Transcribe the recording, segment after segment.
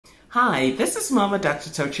Hi, this is Mama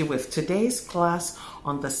Dr. Tochi with today's class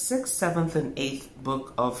on the 6th, 7th, and 8th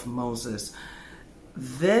book of Moses.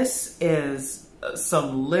 This is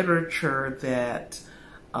some literature that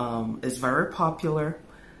is very popular,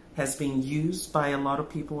 has been used by a lot of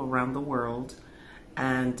people around the world,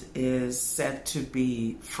 and is said to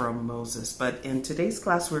be from Moses. But in today's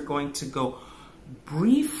class, we're going to go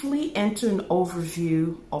briefly into an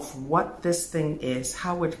overview of what this thing is,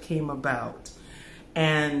 how it came about,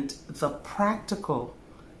 and the practical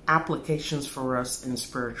applications for us in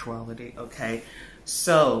spirituality, okay?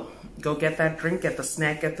 So go get that drink, get the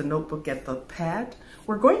snack, get the notebook, get the pad.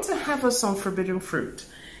 We're going to have some forbidden fruit,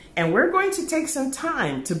 and we're going to take some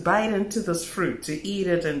time to bite into this fruit, to eat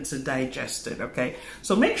it and to digest it, okay?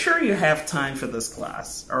 So make sure you have time for this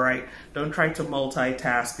class, all right? Don't try to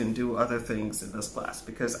multitask and do other things in this class,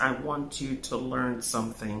 because I want you to learn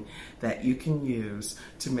something that you can use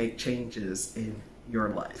to make changes in your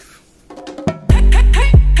life.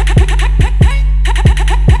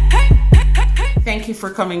 Thank you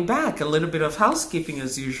for coming back. A little bit of housekeeping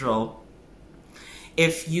as usual.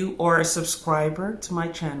 If you are a subscriber to my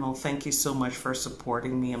channel, thank you so much for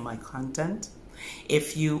supporting me and my content.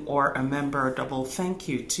 If you are a member, a double thank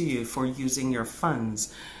you to you for using your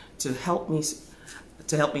funds to help me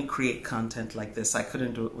create content like this. I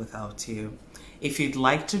couldn't do it without you. If you'd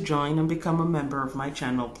like to join and become a member of my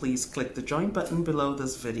channel, please click the join button below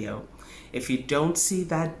this video. If you don't see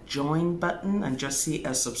that join button and just see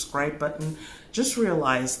a subscribe button, just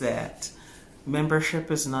realize that membership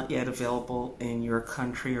is not yet available in your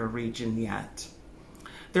country or region yet.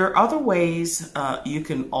 There are other ways you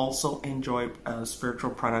can also enjoy spiritual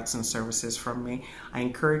products and services from me. I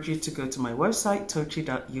encourage you to go to my website,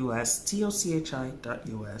 tochi.us,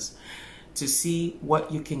 tochi.us, to see what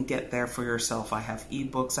you can get there for yourself. I have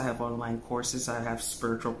ebooks, I have online courses, I have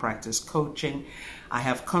spiritual practice coaching, I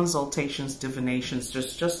have consultations, divinations,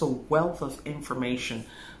 just a wealth of information,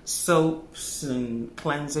 soaps and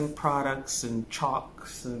cleansing products and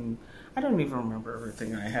chalks, and I don't even remember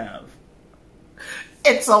everything I have.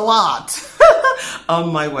 It's a lot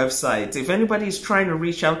on my website. If anybody's trying to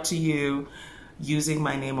reach out to you using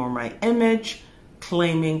my name or my image,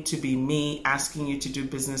 claiming to be me, asking you to do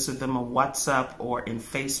business with them on WhatsApp or in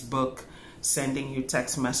Facebook, sending you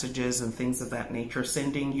text messages and things of that nature,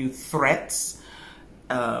 sending you threats.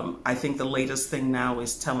 I think the latest thing now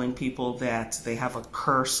is telling people that they have a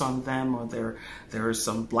curse on them, or there is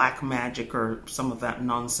some black magic or some of that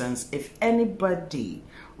nonsense. If anybody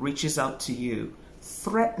reaches out to you,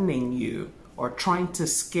 threatening you or trying to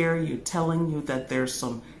scare you, telling you that there's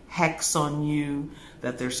some hex on you,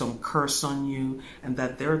 that there's some curse on you, and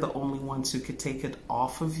that they're the only ones who could take it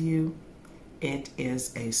off of you, it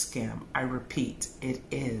is a scam. I repeat, it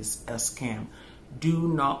is a scam. Do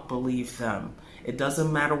not believe them. It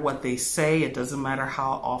doesn't matter what they say. It doesn't matter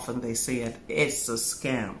how often they say it. It's a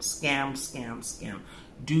scam. Scam, scam, scam.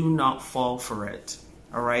 Do not fall for it.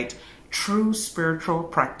 All right? True spiritual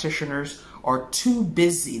practitioners are too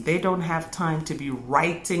busy. They don't have time to be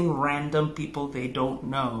writing random people they don't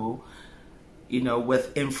know,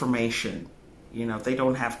 with information. They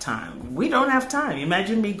don't have time. We don't have time.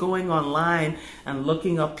 Imagine me going online and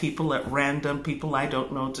looking up people at random, people I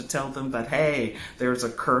don't know, to tell them that, hey, there's a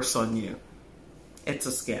curse on you. It's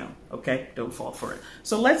a scam, okay? Don't fall for it.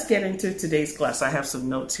 So let's get into today's class. I have some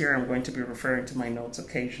notes here. I'm going to be referring to my notes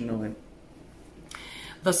occasionally.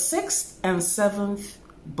 The 6th and 7th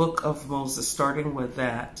book of Moses, starting with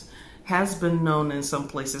that, has been known in some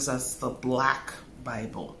places as the Black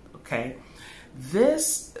Bible, okay?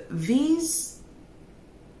 These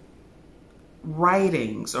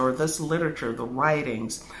writings, or this literature, the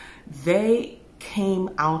writings, they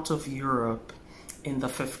came out of Europe in the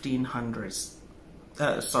 1500s.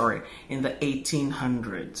 In the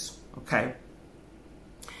 1800s, okay?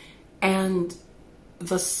 And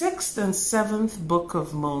the 6th and 7th book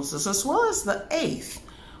of Moses, as well as the 8th,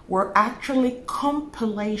 were actually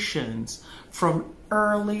compilations from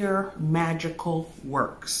earlier magical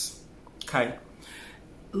works, okay?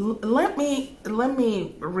 Let me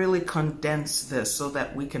really condense this so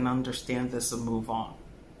that we can understand this and move on.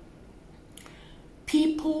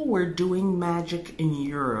 People were doing magic in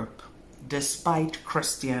Europe despite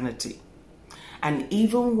Christianity. And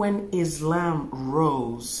even when Islam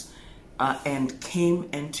rose and came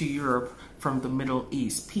into Europe from the Middle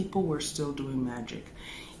East, people were still doing magic.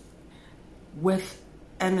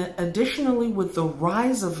 Additionally, with the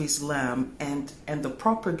rise of Islam and the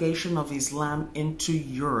propagation of Islam into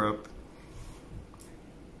Europe,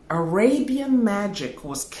 Arabian magic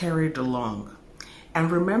was carried along.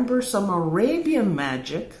 And remember, some Arabian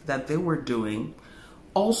magic that they were doing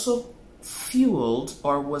also fueled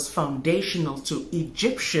or was foundational to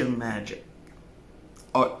Egyptian magic.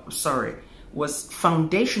 Or, sorry, was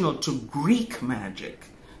foundational to Greek magic.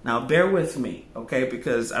 Now, bear with me, okay,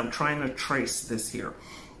 because I'm trying to trace this here.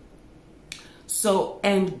 So,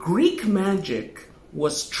 and Greek magic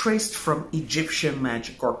was traced from Egyptian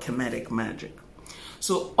magic or Kemetic magic.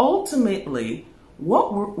 So ultimately,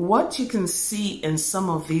 what you can see in some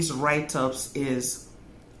of these write-ups is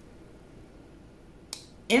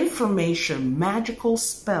information, magical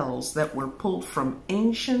spells that were pulled from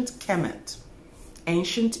ancient Kemet,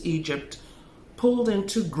 ancient Egypt, pulled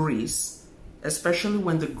into Greece, especially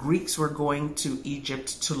when the Greeks were going to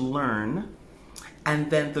Egypt to learn. And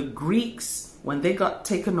then the Greeks, when they got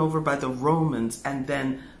taken over by the Romans, and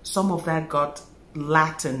then some of that got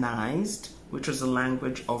Latinized, which was the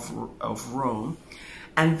language of Rome.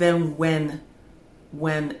 And then when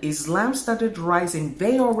Islam started rising,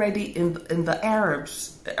 they already, in the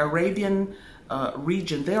Arabian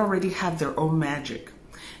region, they already had their own magic.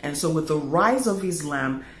 And so with the rise of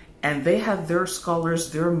Islam, and they had their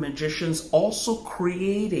scholars, their magicians also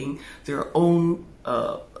creating their own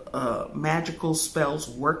magical spells,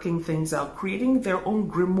 working things out, creating their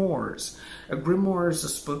own grimoires. A grimoire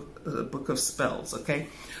is a book of spells, okay?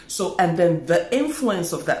 So, and then the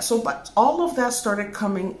influence of that. So, but all of that started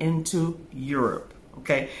coming into Europe,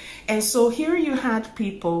 okay? And so here you had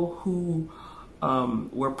people who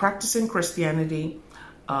were practicing Christianity,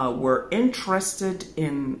 were interested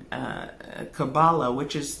in Kabbalah,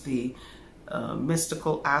 which is the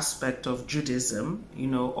mystical aspect of Judaism, you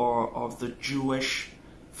know, or of the Jewish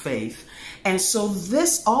faith. And so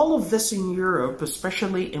all of this in Europe,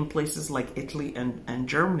 especially in places like Italy and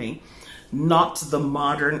Germany, not the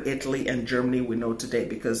modern Italy and Germany we know today,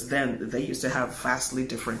 because then they used to have vastly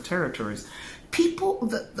different territories.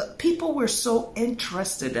 The people were so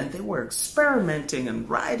interested, and they were experimenting and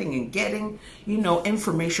writing and getting, you know,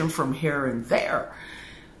 information from here and there,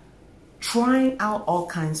 trying out all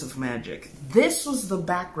kinds of magic. This was the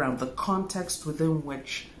background, the context within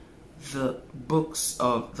which the books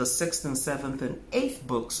of the 6th and 7th and 8th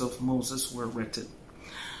books of Moses were written.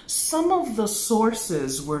 Some of the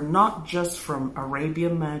sources were not just from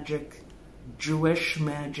Arabian magic, Jewish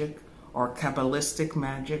magic, or Kabbalistic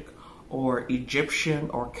magic, or Egyptian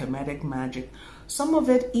or Kemetic magic. Some of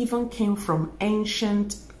it even came from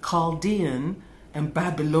ancient Chaldean and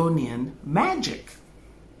Babylonian magic.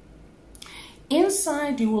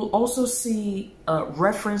 Inside, you will also see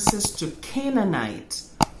references to Canaanite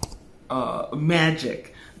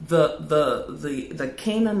magic. The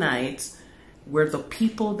Canaanites were the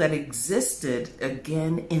people that existed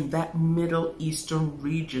again in that Middle Eastern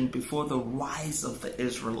region before the rise of the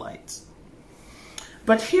Israelites.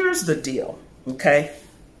 But here's the deal, okay?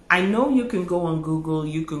 I know you can go on Google,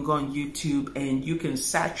 you can go on YouTube, and you can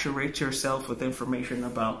saturate yourself with information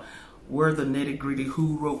about where the nitty-gritty,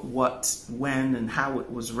 who wrote what, when, and how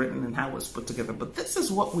it was written and how it was put together. But this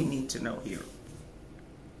is what we need to know here.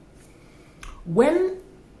 When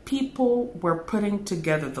people were putting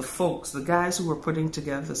together, the folks, the guys who were putting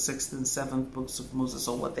together the 6th and 7th books of Moses,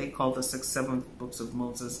 or what they call the 6th, 7th books of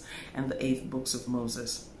Moses and the 8th books of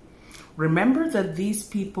Moses, remember that these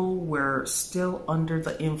people were still under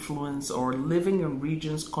the influence or living in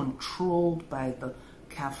regions controlled by the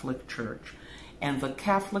Catholic Church. And the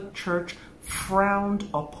Catholic Church frowned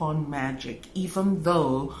upon magic, even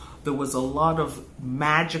though there was a lot of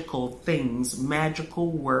magical things,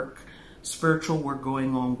 magical work, spiritual work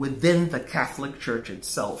going on within the Catholic Church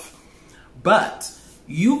itself. But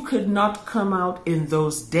you could not come out in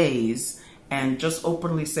those days and just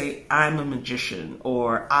openly say, I'm a magician,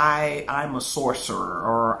 or I'm a sorcerer,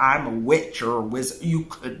 or I'm a witch or a wizard. You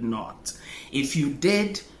could not. If you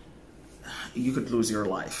did, you could lose your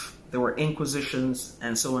life. There were inquisitions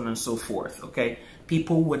and so on and so forth, okay?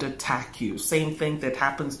 People would attack you. Same thing that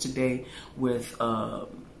happens today with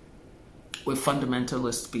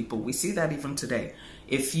fundamentalist people. We see that even today.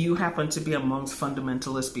 If you happen to be amongst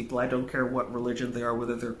fundamentalist people, I don't care what religion they are,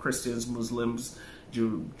 whether they're Christians, Muslims,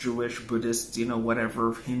 Jewish, Buddhists, you know,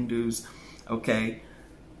 whatever, Hindus, okay?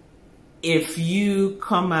 If you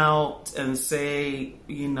come out and say,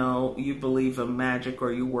 you know, you believe in magic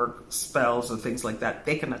or you work spells and things like that,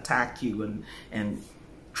 they can attack you and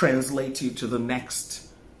translate you to the next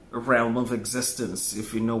realm of existence,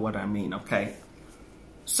 if you know what I mean, okay?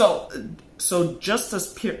 So just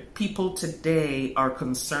as people today are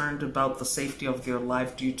concerned about the safety of their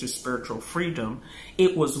life due to spiritual freedom,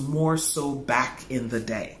 it was more so back in the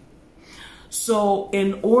day. So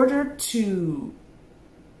in order to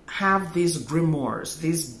have these grimoires,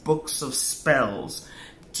 these books of spells,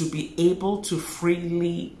 to be able to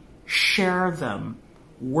freely share them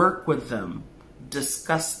work with them,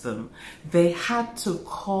 discuss them. They had to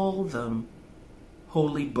call them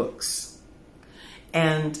holy books.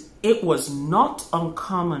 And it was not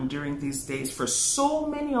uncommon during these days for so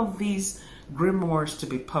many of these grimoires to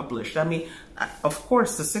be published. I mean, of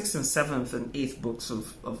course, the 6th and 7th and 8th books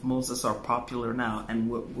of Moses are popular now, and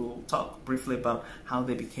we'll talk briefly about how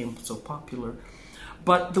they became so popular.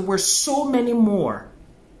 But there were so many more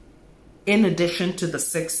in addition to the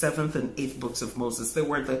 6th, 7th, and 8th books of Moses. There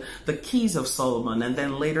were the keys of Solomon, and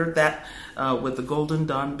then later that, with the Golden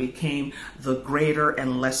Dawn, became the greater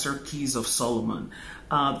and lesser keys of Solomon.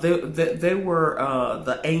 They were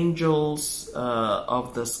the angels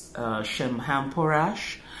of the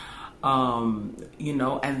Shemhamporash, you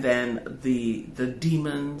know, and then the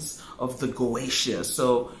demons of the Goetia.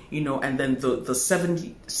 So, you know, and then the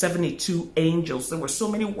 72 angels. There were so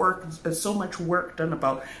much work done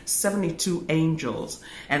about 72 angels.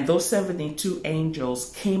 And those 72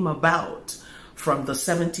 angels came about from the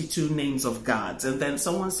 72 names of gods. And then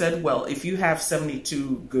someone said, well, if you have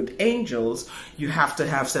 72 good angels, you have to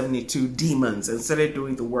have 72 demons and started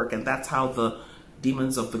doing the work. And that's how the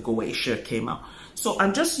demons of the Goetia came out. So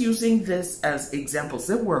I'm just using this as examples.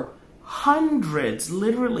 There were hundreds,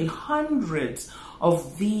 literally hundreds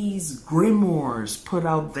of these grimoires put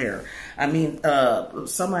out there. I mean,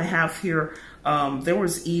 some I have here. There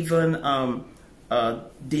was even the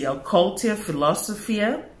Occultia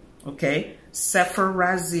Philosophia, okay, Sefer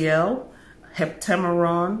Raziel,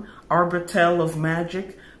 Heptameron, Arbitel of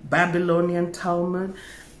Magic, Babylonian Talmud.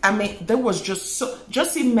 I mean, there was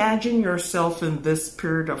just imagine yourself in this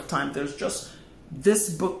period of time. There's just this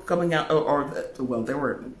book coming out, well, they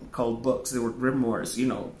were called books, they were grimoires, you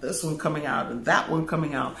know, this one coming out and that one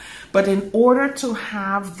coming out. But in order to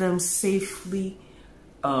have them safely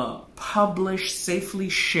published, safely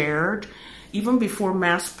shared, even before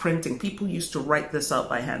mass printing, people used to write this out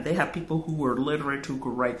by hand. They had people who were literate who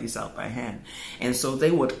could write these out by hand. And so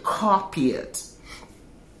they would copy it.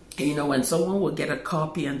 You know, and someone would get a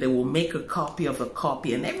copy and they will make a copy of a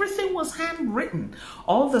copy, and everything was handwritten.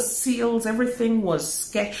 All the seals, everything was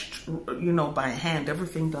sketched, you know, by hand,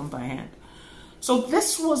 everything done by hand. So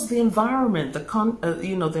this was the environment, the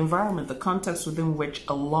context within which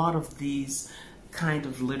a lot of these kind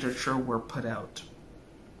of literature were put out.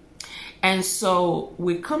 And so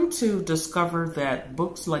we come to discover that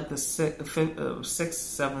books like the 6th,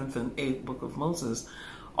 7th, and 8th book of Moses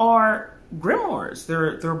are grimoires.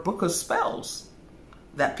 They're a book of spells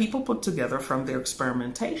that people put together from their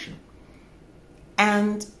experimentation.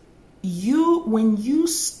 And when you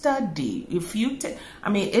study, I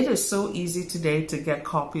mean, it is so easy today to get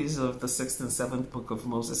copies of the 6th and 7th book of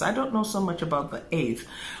Moses. I don't know so much about the 8th,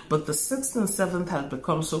 but the 6th and 7th has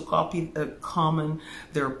become so common.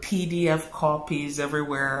 There are PDF copies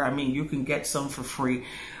everywhere. I mean, you can get some for free.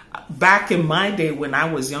 Back in my day when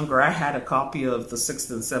I was younger, I had a copy of the 6th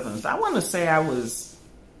and 7th. I want to say I was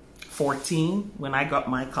 14 when I got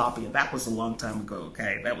my copy, and that was a long time ago,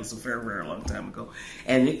 okay? That was a very, very long time ago.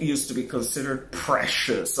 And it used to be considered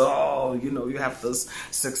precious. Oh, you know, you have this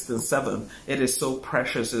 6th and 7th. It is so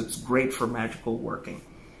precious. It's great for magical working.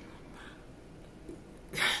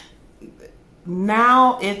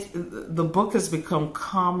 Now the book has become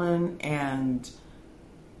common, and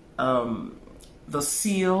the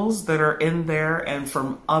seals that are in there and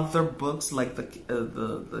from other books like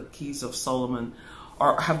the Keys of Solomon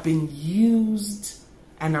have been used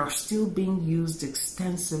and are still being used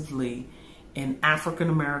extensively in African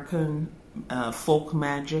American folk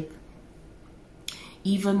magic,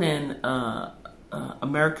 even in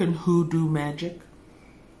American hoodoo magic,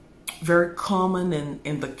 very common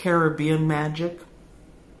in the Caribbean magic.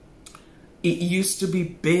 It used to be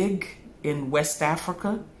big in West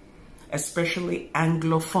Africa, especially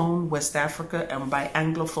Anglophone West Africa. And by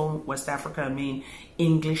Anglophone West Africa, I mean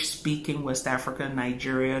English-speaking West Africa,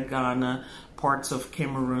 Nigeria, Ghana, parts of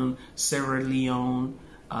Cameroon, Sierra Leone,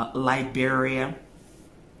 Liberia.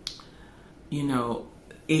 You know,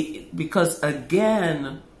 because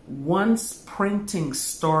again, once printing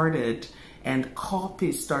started and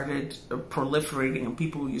copies started proliferating and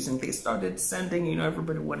people were using, they started sending, you know,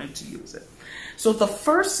 everybody wanted to use it. So the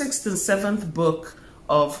first, 6th, and 7th book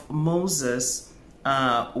of Moses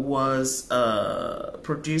was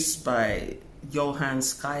produced by Johann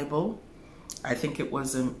Skeibel. I think it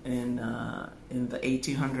was in the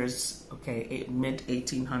 1800s, okay, mid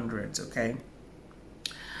 1800s, okay,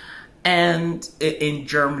 and in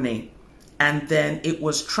Germany, and then it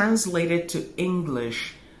was translated to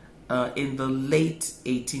English in the late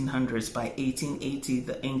 1800s. By 1880,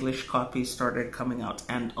 the English copy started coming out,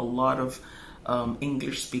 and a lot of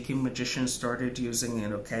English-speaking magicians started using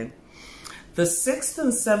it, okay? The 6th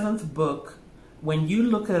and 7th book, when you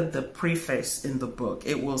look at the preface in the book,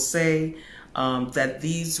 it will say that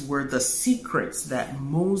these were the secrets that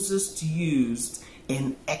Moses used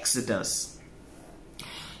in Exodus.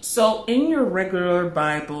 So in your regular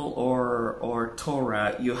Bible or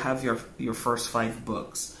Torah, you have your first 5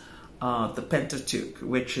 books. The Pentateuch,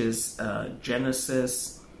 which is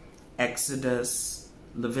Genesis, Exodus,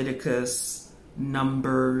 Leviticus,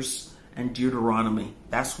 Numbers, and Deuteronomy.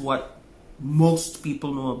 That's what most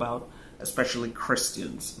people know about, especially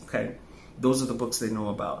Christians, okay? Those are the books they know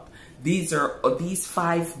about. These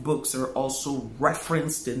 5 books are also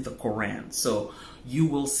referenced in the Quran. So you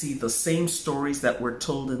will see the same stories that were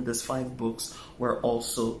told in these 5 books are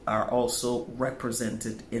also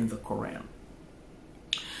represented in the Quran.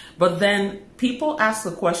 But then people ask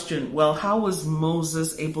the question, well, how was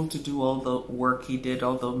Moses able to do all the work he did,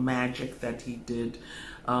 all the magic that he did,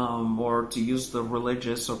 or to use the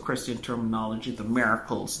religious or Christian terminology, the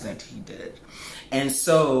miracles that he did? And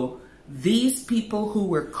so these people who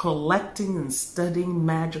were collecting and studying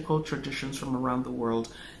magical traditions from around the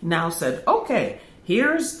world now said, okay,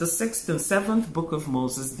 here's the 6th and 7th book of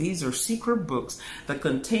Moses. These are secret books that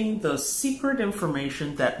contain the secret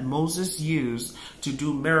information that Moses used to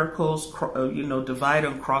do miracles, divide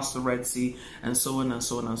and cross the Red Sea, and so on and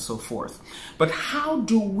so on and so forth. But how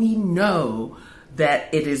do we know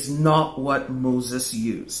that it is not what Moses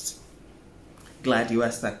used? Glad you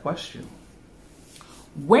asked that question.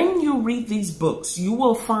 When you read these books, you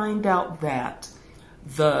will find out that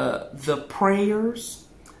the prayers,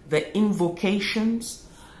 the invocations,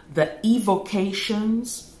 the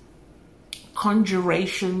evocations,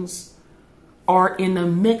 conjurations are in a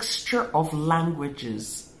mixture of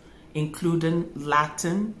languages, including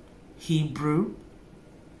Latin, Hebrew,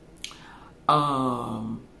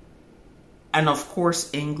 and of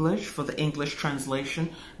course English for the English translation,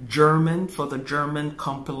 German for the German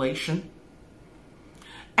compilation.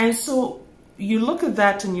 And so you look at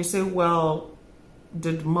that and you say, well,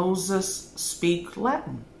 did Moses speak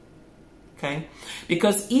Latin? Okay,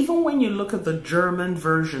 because even when you look at the German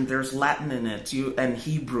version, there's Latin in it, and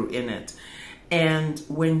Hebrew in it. And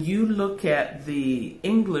when you look at the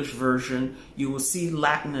English version, you will see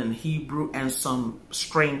Latin and Hebrew and some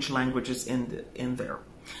strange languages in there.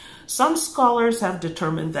 Some scholars have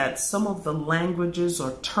determined that some of the languages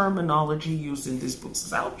or terminology used in these books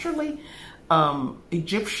is actually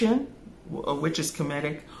Egyptian, which is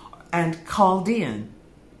Kemetic, and Chaldean,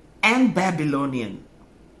 and Babylonian.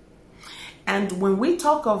 And when we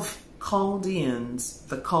talk of Chaldeans,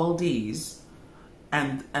 the Chaldees,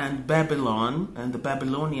 and Babylon, and the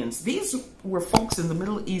Babylonians, these were folks in the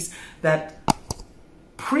Middle East that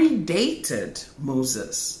predated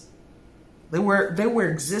Moses. They were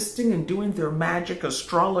existing and doing their magic,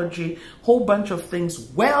 astrology, whole bunch of things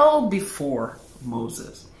well before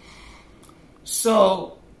Moses.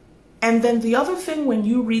 So, and then the other thing, when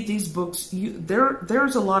you read these books,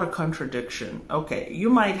 there's a lot of contradiction. Okay, you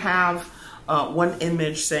might have one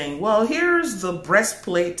image saying, well, here's the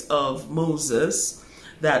breastplate of Moses,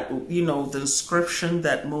 that, the inscription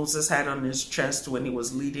that Moses had on his chest when he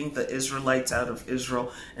was leading the Israelites out of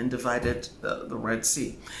Israel and divided the Red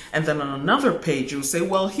Sea. And then on another page, you'll say,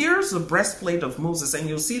 well, here's the breastplate of Moses. And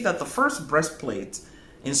you'll see that the first breastplate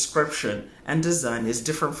inscription and design is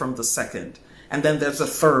different from the second. And then there's a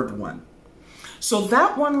third one. So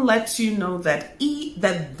that one lets you know that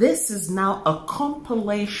this is now a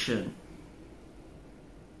compilation.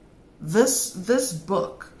 This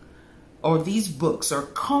book, or these books, are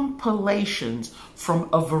compilations from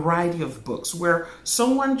a variety of books where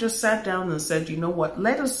someone just sat down and said, you know what,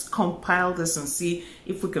 let us compile this and see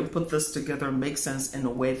if we can put this together and make sense in a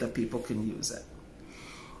way that people can use it.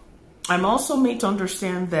 I'm also made to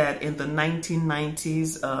understand that in the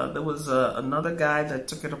 1990s, there was another guy that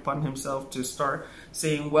took it upon himself to start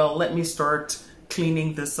saying, well, let me start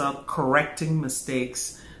cleaning this up, correcting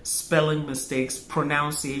mistakes, spelling mistakes,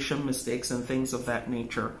 pronunciation mistakes, and things of that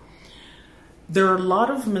nature. There are a lot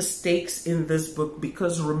of mistakes in this book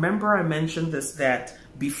because remember I mentioned this, that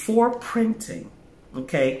before printing,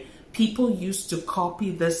 okay, people used to copy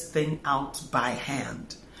this thing out by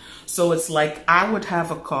hand. So it's like I would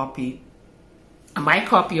have a copy. My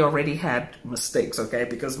copy already had mistakes, okay,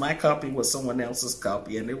 because my copy was someone else's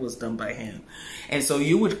copy and it was done by hand. And so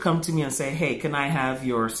you would come to me and say, hey, can I have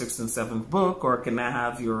your 6th and 7th book, or can I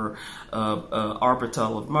have your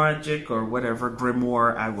Arbital of Magic, or whatever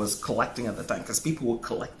grimoire I was collecting at the time, because people would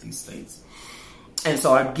collect these things. And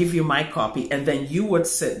so I'd give you my copy, and then you would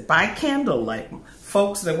sit by candlelight.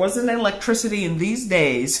 Folks, there wasn't electricity in these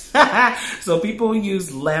days. So people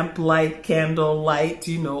use lamplight, candlelight,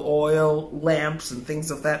 you know, oil lamps and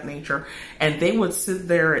things of that nature. And they would sit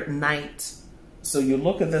there at night. So you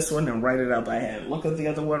look at this one and write it out by hand. Look at the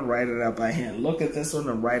other one, write it out by hand. Look at this one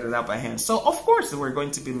and write it out by hand. So of course there were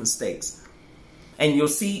going to be mistakes. And you'll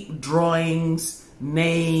see drawings,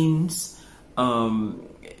 names,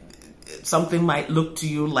 something might look to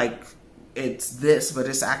you like it's this, but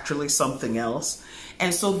it's actually something else.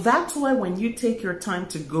 And so that's why when you take your time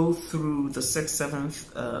to go through the 6th,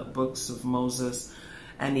 7th books of Moses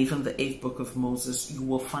and even the 8th book of Moses, you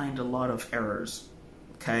will find a lot of errors,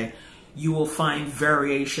 okay? You will find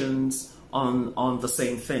variations on the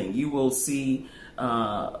same thing. You will see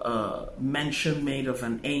mention made of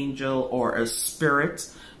an angel or a spirit,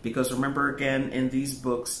 because remember again, in these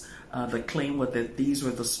books, the claim was that these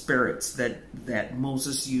were the spirits that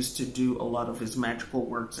Moses used to do a lot of his magical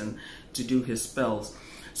works and to do his spells.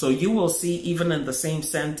 So you will see even in the same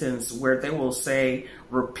sentence where they will say,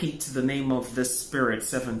 repeat the name of this spirit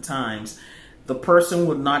 7 times, the person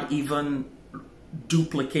would not even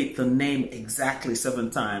duplicate the name exactly 7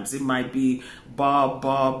 times. It might be Bob,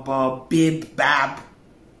 Bob, Bob, Bib, Bab,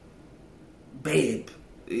 Babe,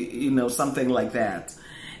 you know, something like that.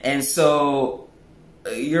 And so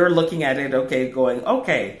you're looking at it, okay, going,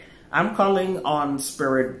 okay, I'm calling on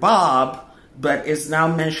spirit Bob, but it's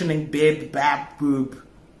now mentioning Bib, Bab, Boob.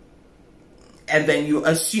 And then you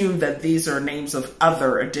assume that these are names of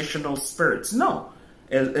other additional spirits. No,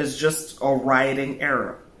 it's just a writing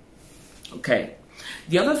error. Okay.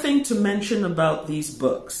 The other thing to mention about these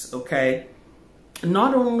books, okay,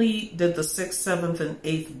 not only did the 6th, 7th, and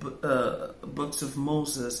 8th books of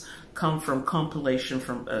Moses come from compilations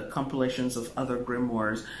of other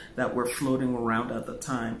grimoires that were floating around at the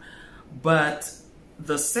time, but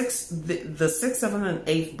the 6th, 7th, and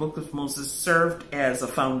 8th book of Moses served as a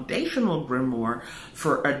foundational grimoire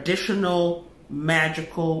for additional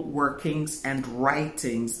magical workings and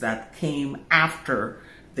writings that came after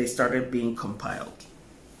they started being compiled.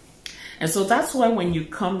 And so that's why when you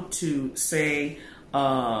come to say,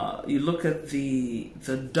 you look at the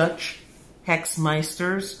Dutch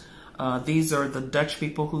Hexmeisters, these are the Dutch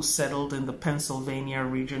people who settled in the Pennsylvania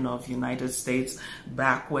region of United States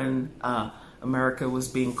back when America was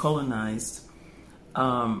being colonized.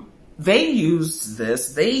 They used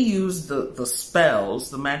this, they used the spells,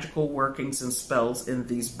 the magical workings and spells in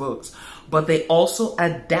these books, but they also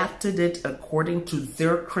adapted it according to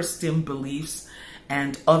their Christian beliefs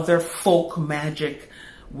and other folk magic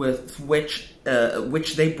with which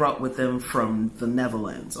they brought with them from the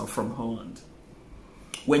Netherlands or from Holland.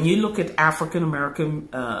 When you look at African American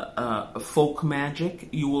folk magic,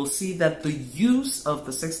 you will see that the use of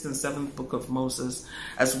the 6th and 7th book of Moses,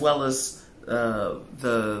 as well as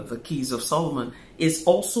the Keys of Solomon, is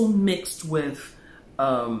also mixed with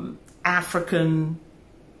African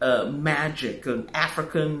magic and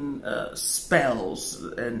African spells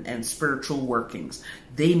and spiritual workings.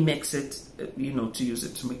 They mix it, you know, to use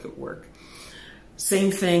it to make it work.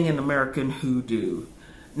 Same thing in American hoodoo.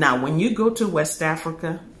 Now, when you go to West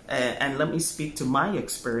Africa, and let me speak to my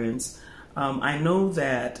experience, I know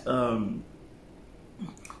that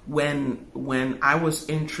when I was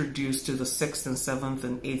introduced to the 6th and 7th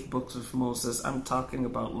and 8th books of Moses, I'm talking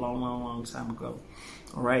about long time ago,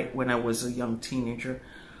 all right, when I was a young teenager,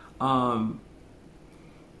 I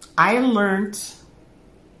learned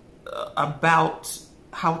about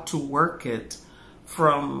how to work it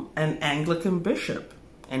from an Anglican bishop.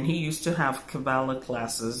 And he used to have Kabbalah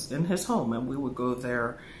classes in his home, and we would go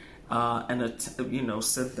there and, you know,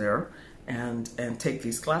 sit there and take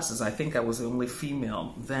these classes. I think I was the only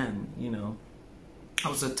female then, you know. I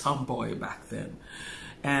was a tomboy back then.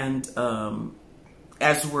 And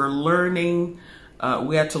as we're learning,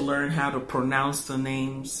 we had to learn how to pronounce the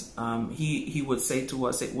names. He would say to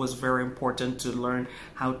us it was very important to learn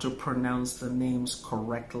how to pronounce the names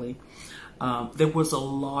correctly. There was a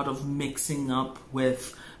lot of mixing up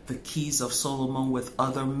with the Keys of Solomon with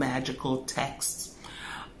other magical texts.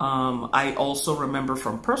 I also remember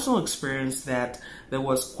from personal experience that there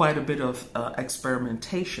was quite a bit of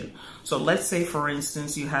experimentation. So let's say, for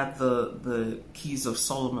instance, you had the Keys of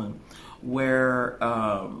Solomon, where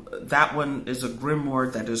that one is a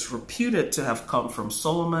grimoire that is reputed to have come from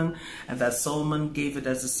Solomon, and that Solomon gave it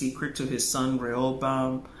as a secret to his son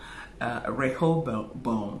Rehoboam,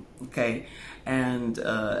 okay, and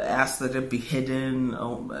asked that it be hidden,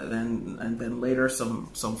 and then later some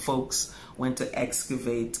folks went to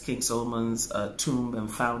excavate King Solomon's tomb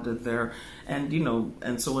and found it there, and you know,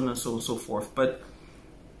 and so on and so forth. But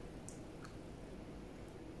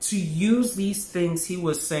to use these things, he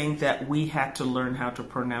was saying that we had to learn how to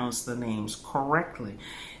pronounce the names correctly.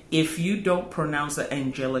 If you don't pronounce the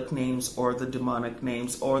angelic names or the demonic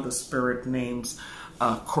names or the spirit names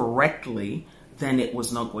correctly, then it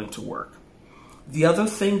was not going to work. The other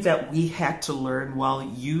thing that we had to learn while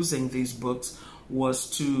using these books was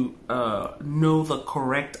to know the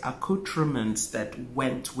correct accoutrements that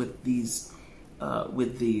went with these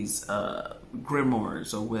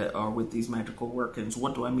grimoires or with these magical workings.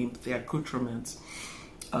 What do I mean by the accoutrements?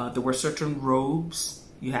 There were certain robes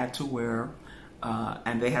you had to wear,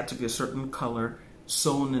 and they had to be a certain color,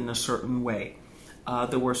 sewn in a certain way.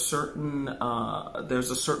 There's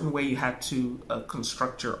a certain way you had to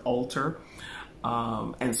construct your altar,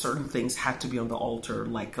 and certain things had to be on the altar,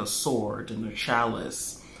 like a sword and a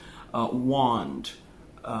chalice, a wand,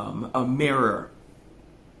 a mirror.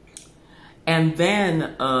 And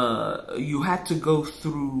then you had to go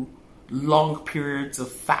through long periods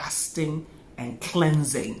of fasting and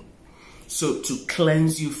cleansing. So to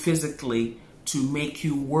cleanse you physically, to make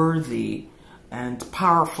you worthy and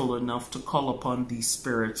powerful enough to call upon these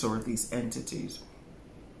spirits or these entities.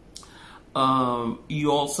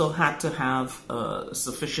 You also had to have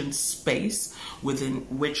sufficient space within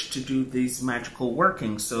which to do these magical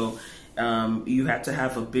workings. So you had to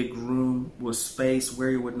have a big room with space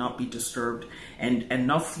where you would not be disturbed, and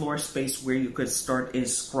enough floor space where you could start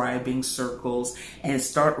inscribing circles and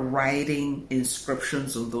start writing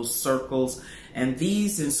inscriptions on those circles. And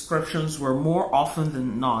these inscriptions were more often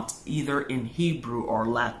than not either in Hebrew or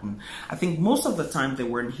Latin. I think most of the time they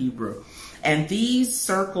were in Hebrew. And these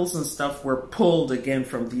circles and stuff were pulled again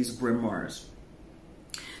from these grimoires.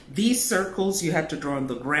 These circles you had to draw on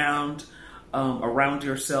the ground, around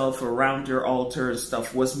yourself, around your altar and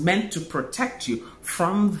stuff, was meant to protect you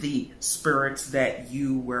from the spirits that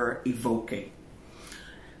you were evoking.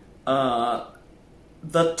 The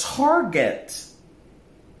target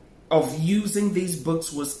of using these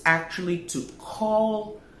books was actually to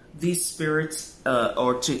call these spirits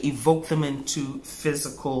or to evoke them into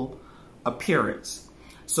physical appearance.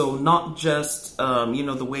 So not just,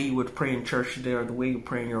 the way you would pray in church today or the way you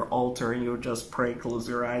pray in your altar and you would just pray, close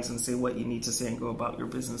your eyes and say what you need to say and go about your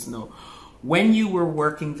business. No. When you were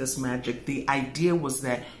working this magic, the idea was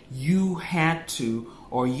that you had to,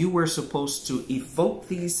 or you were supposed to evoke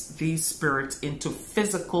these spirits into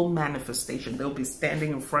physical manifestation. They'll be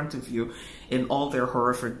standing in front of you in all their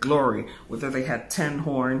horrific glory, whether they had 10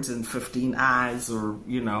 horns and 15 eyes, or,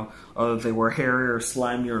 or they were hairy or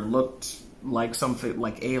slimy or looked like something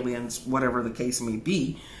like aliens, whatever the case may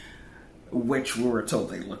be, which we were told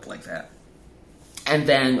they looked like that. And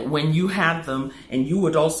then when you had them, and you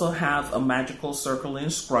would also have a magical circle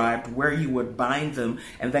inscribed where you would bind them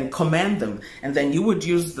and then command them. And then you would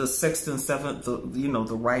use the 6th and 7th,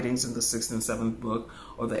 the writings in the 6th and 7th book,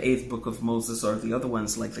 or the 8th book of Moses, or the other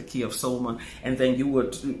ones like the Key of Solomon. And then you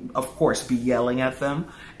would, of course, be yelling at them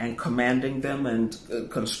and commanding them and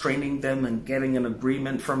constraining them and getting an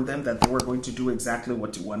agreement from them that they were going to do exactly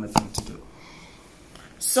what you wanted them to do.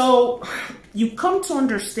 So you come to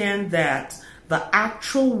understand that the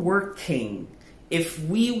actual working, if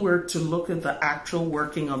we were to look at the actual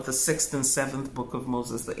working of the 6th and 7th book of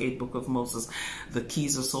Moses, the 8th book of Moses, the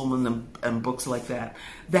Keys of Solomon, and books like that,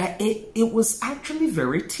 that it was actually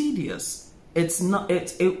very tedious. It's not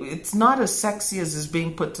as sexy as is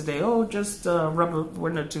being put today. Oh, just rub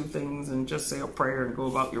one or two things and just say a prayer and go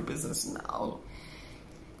about your business. No,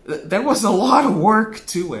 there was a lot of work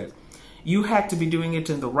to it. You had to be doing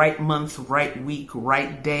it in the right month, right week,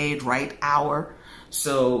 right day, right hour.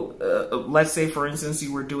 So let's say, for instance,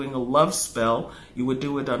 you were doing a love spell. You would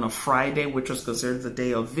do it on a Friday, which was considered the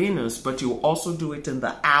day of Venus, but you also do it in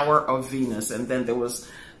the hour of Venus. And then there was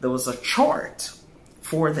a chart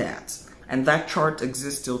for that. And that chart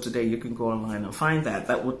exists still today. You can go online and find that.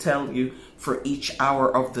 That will tell you for each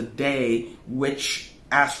hour of the day which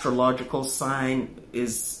astrological sign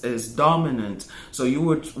is dominant. So you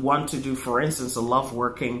would want to do, for instance, a love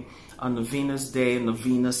working on the Venus day and the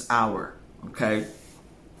Venus hour, okay?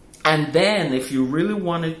 And then if you really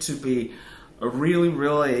wanted to be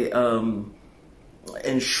really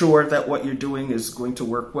ensure that what you're doing is going to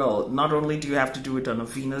work well, not only do you have to do it on a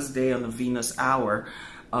Venus day, on a Venus hour,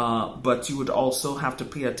 but you would also have to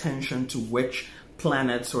pay attention to which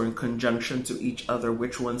planets are in conjunction to each other,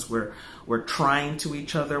 which ones were trying to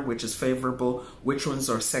each other, which is favorable, which ones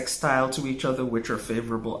are sextile to each other, which are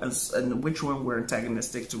favorable, and which one were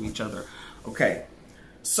antagonistic to each other. Okay,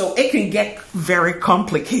 so it can get very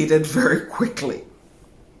complicated very quickly.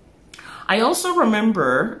 I also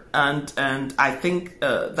remember, and I think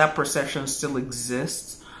that procession still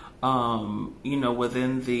exists, you know,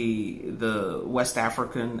 within the West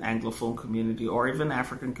African Anglophone community, or even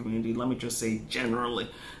African community, let me just say generally,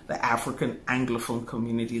 the African Anglophone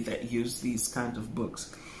community that use these kind of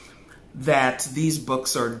books, that these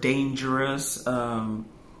books are dangerous.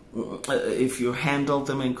 If you handle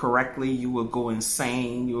them incorrectly, you will go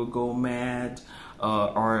insane, you will go mad,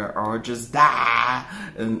 or just die,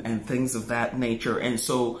 and things of that nature. And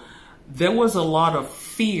so there was a lot of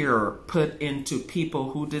fear put into people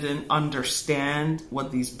who didn't understand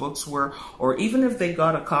what these books were, or even if they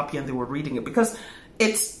got a copy and they were reading it, because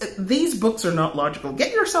these books are not logical.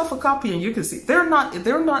 Get yourself a copy and you can see they're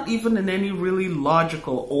not even in any really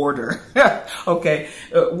logical order. Okay,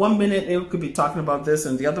 1 minute it could be talking about this,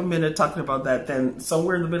 and the other minute talking about that. Then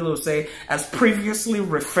somewhere in the middle it will say as previously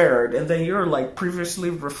referred, and then you're like, previously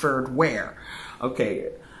referred where? Okay,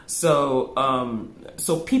 so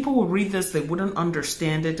so people will read this, they wouldn't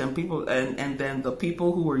understand it, and then the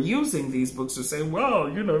people who are using these books will say, well,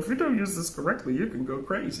 you know, if you don't use this correctly, you can go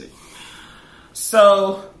crazy.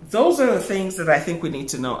 So those are the things that I think we need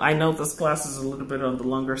to know. I know this class is a little bit on the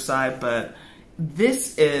longer side, but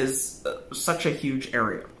this is such a huge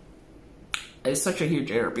area. It's such a huge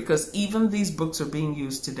area because even these books are being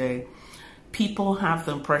used today. People have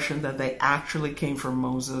the impression that they actually came from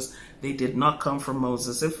Moses. They did not come from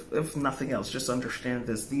Moses. If nothing else, just understand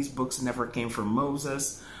this. These books never came from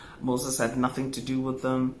Moses. Moses had nothing to do with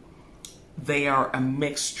them. They are a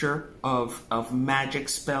mixture of magic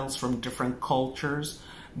spells from different cultures.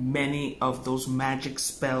 Many of those magic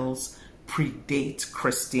spells predate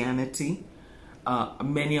Christianity.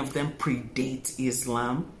 Many of them predate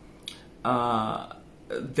Islam.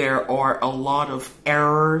 There are a lot of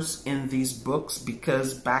errors in these books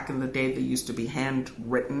because back in the day they used to be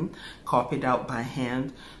handwritten, copied out by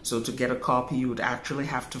hand. So to get a copy, you would actually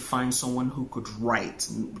have to find someone who could write,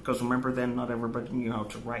 because remember then not everybody knew how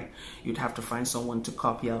to write. You'd have to find someone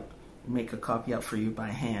to make a copy out for you by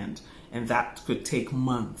hand, and that could take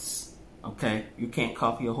months. Okay, you can't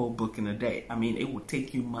copy a whole book in a day. I mean, it would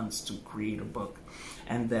take you months to create a book,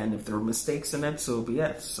 and then if there are mistakes in it, so be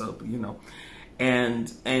it. So you know. And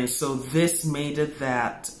so this made it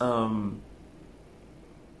that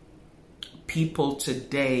people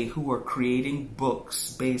today who are creating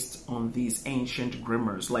books based on these ancient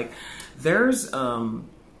grimoires, like there's, I'm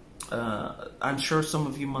sure some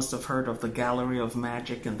of you must have heard of the Gallery of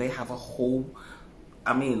Magic, and they have a whole,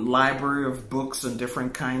 I mean, library of books and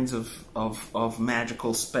different kinds of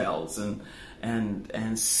magical spells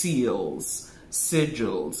and seals,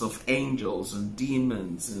 sigils of angels and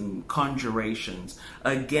demons and conjurations.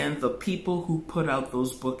 Again, the people who put out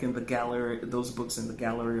those books in the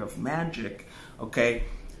gallery of magic, okay,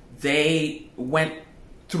 they went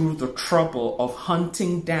through the trouble of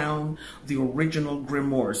hunting down the original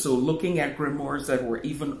grimoires. So looking at grimoires that were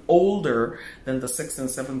even older than the 6th and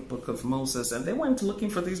 7th book of Moses, and they went looking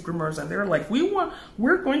for these grimoires, and they're like,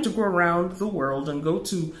 we're going to go around the world and go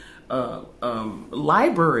to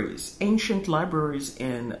libraries, ancient libraries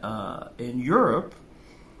in Europe,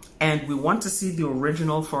 and we want to see the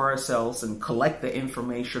original for ourselves and collect the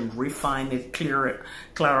information, refine it, clear it,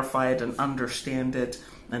 clarify it, and understand it,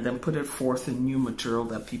 and then put it forth in new material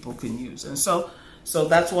that people can use. And so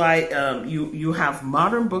that's why you have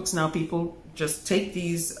modern books now. People just take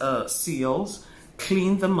these seals,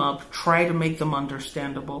 clean them up, try to make them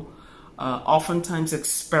understandable. Oftentimes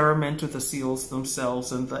experiment with the seals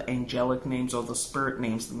themselves and the angelic names or the spirit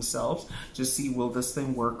names themselves to see, will this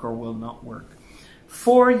thing work or will not work.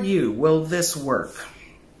 For you, will this work?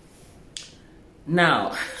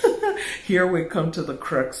 Now, here we come to the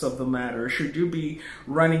crux of the matter. Should you be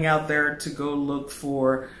running out there to go look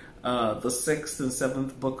for the 6th and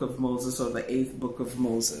 7th book of Moses or the 8th book of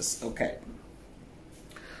Moses? Okay.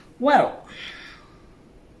 Well,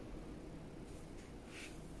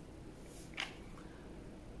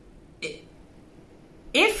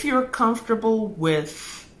 if you're comfortable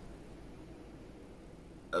with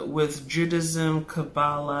Judaism,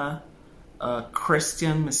 Kabbalah,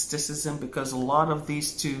 Christian mysticism, because a lot of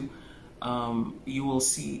these two, you will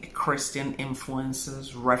see Christian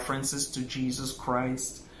influences, references to Jesus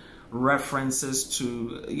Christ, references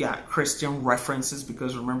to, Christian references,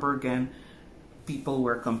 because remember again, people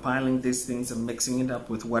were compiling these things and mixing it up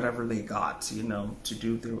with whatever they got, you know, to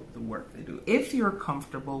do the work they do. If you're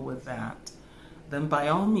comfortable with that, then by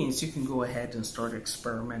all means, you can go ahead and start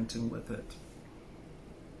experimenting with it.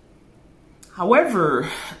 However,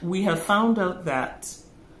 we have found out that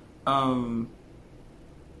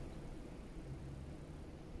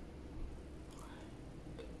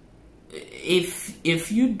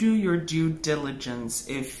if you do your due diligence,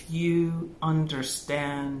 if you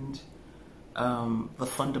understand the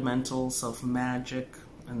fundamentals of magic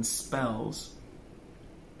and spells,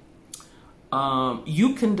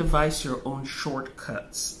 you can devise your own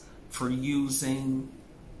shortcuts for using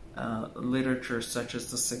literature such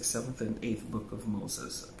as the 6th, 7th, and 8th book of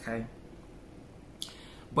Moses, okay?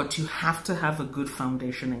 But you have to have a good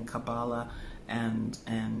foundation in Kabbalah and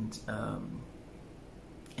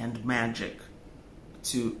magic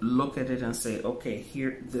to look at it and say, okay,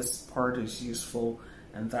 here, this part is useful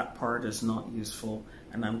and that part is not useful,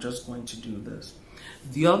 and I'm just going to do this.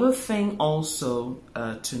 The other thing also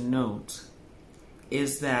to note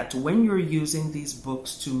is that when you're using these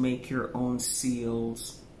books to make your own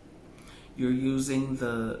seals, you're using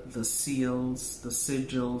the seals, the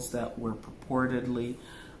sigils that were purportedly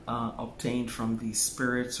obtained from these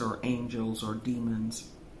spirits or angels or demons.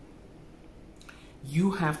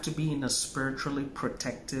 You have to be in a spiritually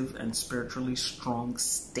protective and spiritually strong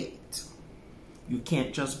state. You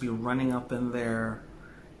can't just be running up in there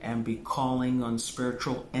and be calling on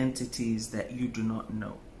spiritual entities that you do not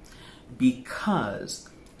know. Because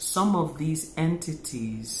some of these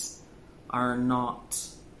entities are not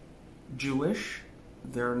Jewish,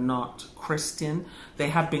 they're not Christian. They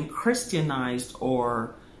have been Christianized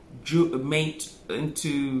or made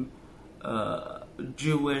into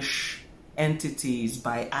Jewish entities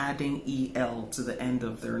by adding EL to the end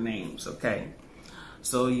of their names, okay?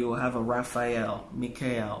 So you'll have a Raphael,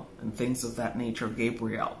 Michael, and things of that nature,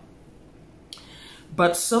 Gabriel.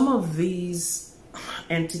 But some of these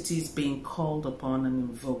entities being called upon and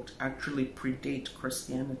invoked actually predate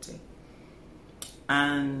Christianity.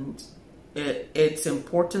 And it's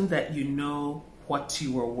important that you know what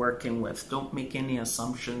you are working with. Don't make any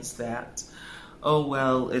assumptions that, oh,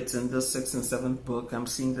 well, it's in this 6th and 7th book. I'm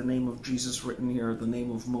seeing the name of Jesus written here, the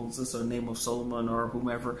name of Moses, or the name of Solomon, or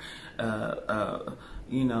whomever,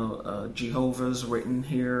 Jehovah's written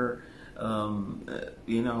here,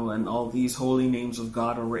 and all these holy names of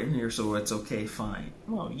God are written here, so it's okay, fine.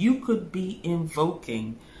 No, you could be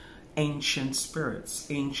invoking ancient spirits,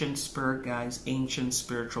 ancient spirit guides, ancient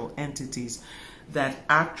spiritual entities that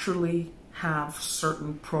actually have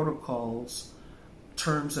certain protocols,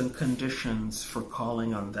 terms and conditions for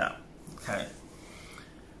calling on them, okay?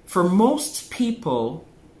 For most people,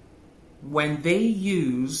 when they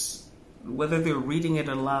use, whether they're reading it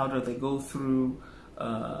aloud or they go through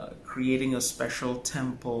creating a special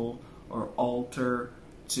temple or altar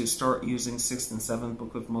to start using 6th and 7th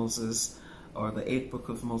book of Moses or the 8th book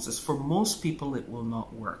of Moses, for most people it will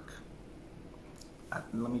not work.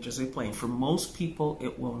 Let me just be plain. For most people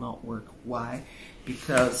it will not work. Why?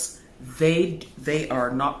 Because they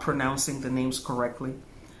are not pronouncing the names correctly.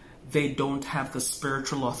 They don't have the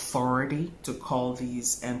spiritual authority to call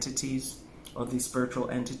these entities or these spiritual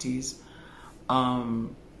entities.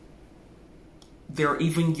 They're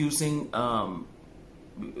even using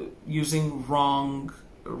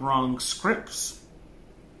wrong scripts.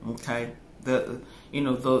 Okay, the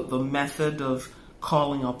method of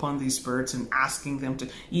calling upon these spirits and asking them to,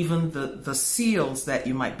 even the seals that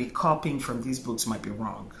you might be copying from these books might be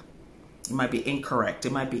wrong. It might be incorrect.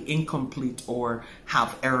 It might be incomplete or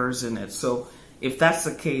have errors in it. So if that's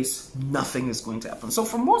the case, nothing is going to happen. So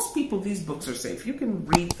for most people, these books are safe. You can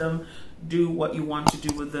read them, do what you want to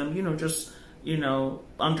do with them, just,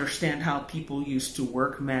 understand how people used to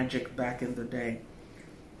work magic back in the day.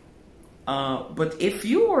 But if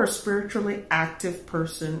you are a spiritually active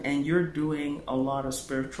person and you're doing a lot of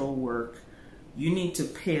spiritual work, you need to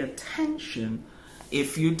pay attention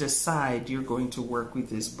if you decide you're going to work with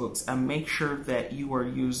these books, and make sure that you are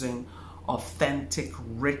using authentic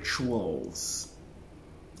rituals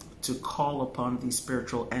to call upon these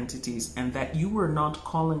spiritual entities, and that you are not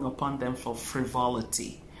calling upon them for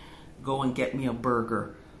frivolity. Go and get me a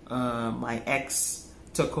burger. My ex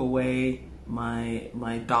took away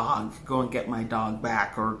my dog. Go and get my dog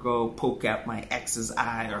back, or go poke out my ex's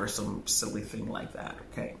eye, or some silly thing like that,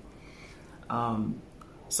 okay?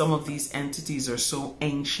 Some of these entities are so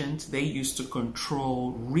ancient, they used to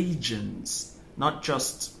control regions, not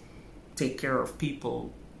just take care of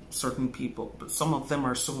people, certain people, but some of them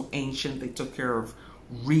are so ancient, they took care of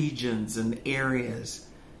regions and areas,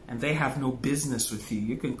 and they have no business with you.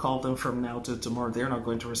 You can call them from now to tomorrow. They're not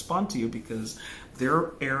going to respond to you because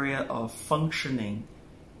their area of functioning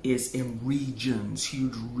is in regions,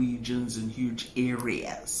 huge regions and huge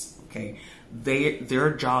areas, okay?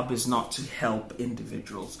 Their job is not to help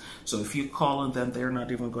individuals. So if you call on them, they're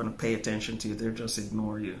not even going to pay attention to you. They'll just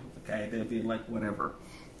ignore you, okay? They'll be like, whatever,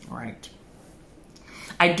 all right?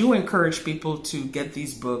 I do encourage people to get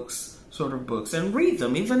these books, sort of books, and read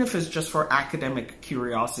them, even if it's just for academic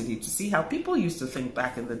curiosity, to see how people used to think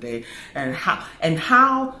back in the day, and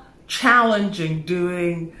how challenging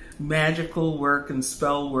doing magical work and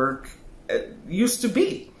spell work used to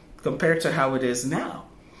be compared to how it is now.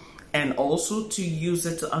 And also to use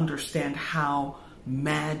it to understand how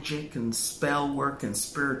magic and spell work and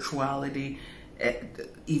spirituality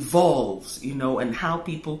evolves, you know, and how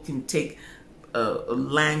people can take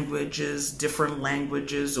languages, different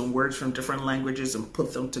languages and words from different languages and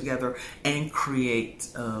put them together and create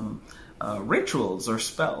rituals or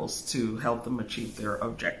spells to help them achieve their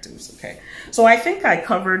objectives. Okay, so I think I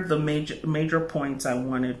covered the major points I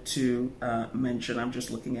wanted to mention. I'm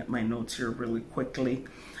just looking at my notes here really quickly.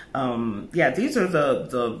 Yeah, these are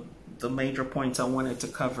the major points I wanted to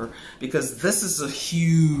cover, because this is a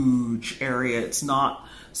huge area. It's not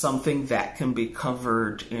something that can be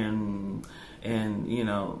covered in you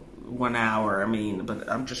know, 1 hour. I mean, but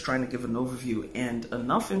I'm just trying to give an overview and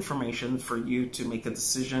enough information for you to make a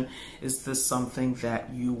decision. Is this something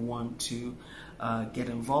that you want to get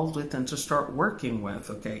involved with and to start working with?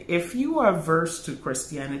 Okay, if you are averse to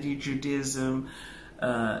Christianity, Judaism,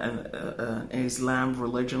 and Islam,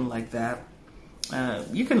 religion like that,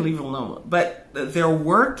 you can leave it alone. But they're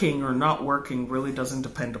working or not working really doesn't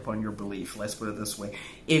depend upon your belief. Let's put it this way.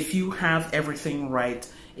 If you have everything right,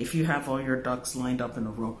 if you have all your ducks lined up in a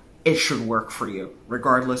row, it should work for you,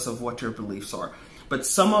 regardless of what your beliefs are. But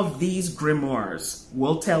some of these grimoires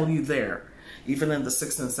will tell you there, even in the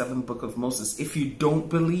 6th and 7th book of Moses, if you don't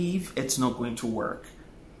believe, it's not going to work.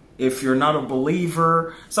 If you're not a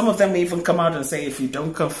believer, some of them even come out and say, if you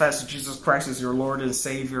don't confess Jesus Christ as your Lord and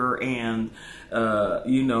Savior and,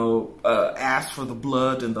 you know, ask for the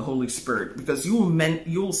blood and the Holy Spirit, because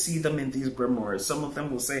you'll see them in these grimoires. Some of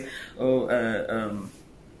them will say, oh,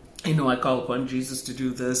 you know, I call upon Jesus to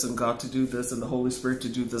do this and God to do this and the Holy Spirit to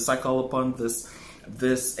do this. I call upon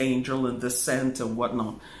this angel and this saint and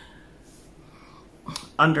whatnot.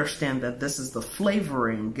 Understand that this is the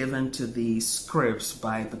flavoring given to these scripts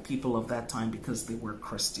by the people of that time, because they were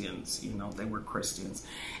Christians, you know, they were Christians.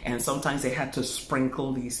 And sometimes they had to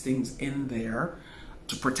sprinkle these things in there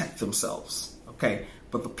to protect themselves, okay?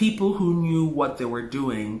 But the people who knew what they were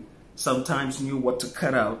doing sometimes knew what to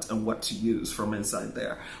cut out and what to use from inside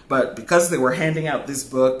there. But because they were handing out this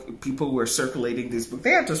book, people were circulating this book,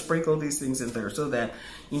 they had to sprinkle these things in there so that,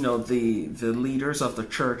 you know, the leaders of the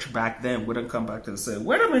church back then wouldn't come back and say,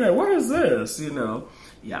 wait a minute, what is this? You know,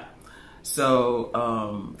 yeah.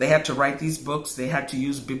 So they had to write these books. They had to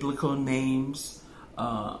use biblical names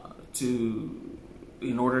in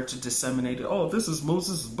order to disseminate it. Oh, this is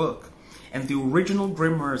Moses' book. And the original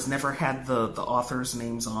grimoires never had the authors'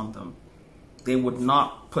 names on them. They would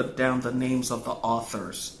not put down the names of the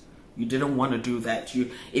authors. You didn't want to do that.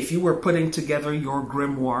 If you were putting together your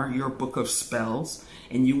grimoire, your book of spells,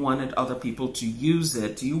 and you wanted other people to use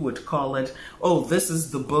it, you would call it, oh, this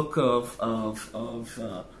is the book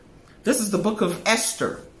this is the book of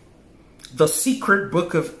Esther, the secret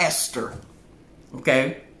book of Esther,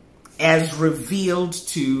 okay, as revealed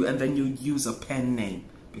to, and then you use a pen name.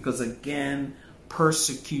 Because again,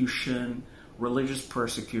 persecution, religious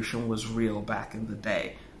persecution was real back in the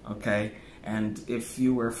day, okay? And if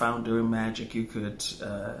you were found doing magic, you could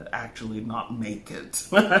actually not make it.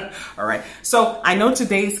 All right, so I know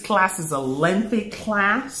today's class is a lengthy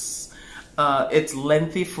class. It's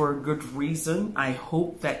lengthy for a good reason. I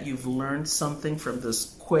hope that you've learned something from this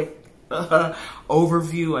quick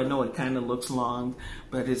overview. I know it kind of looks long,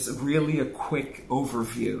 but it's really a quick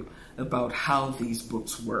overview about how these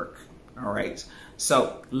books work. All right,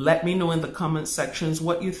 so let me know in the comment sections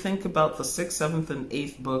what you think about the 6th, 7th, and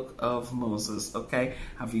 8th book of Moses. Okay,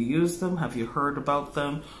 have you used them? Have you heard about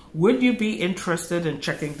them? Would you be interested in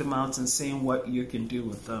checking them out and seeing what you can do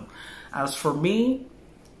with them? As for me,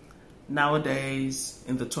 nowadays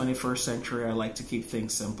in the 21st century, I like to keep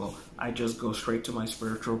things simple. I just go straight to my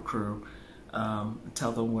spiritual crew,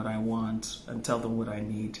 tell them what I want and tell them what I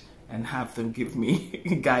need, and have them give me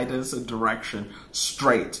guidance and direction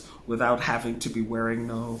straight, without having to be wearing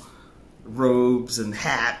no robes and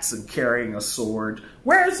hats and carrying a sword.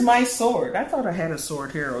 Where's my sword? I thought I had a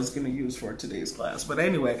sword here I was going to use for today's class. But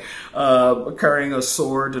anyway, carrying a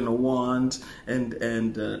sword and a wand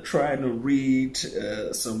and trying to read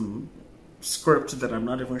some script that I'm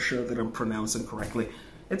not even sure that I'm pronouncing correctly.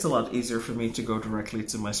 It's a lot easier for me to go directly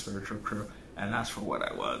to my spiritual crew and ask for what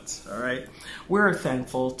I want. All right, we're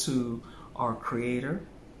thankful to our Creator,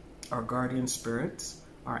 our guardian spirits,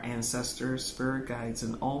 our ancestors, spirit guides,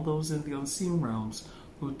 and all those in the unseen realms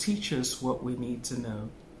who teach us what we need to know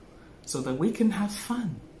so that we can have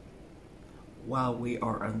fun while we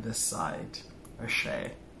are on this side. Ashe.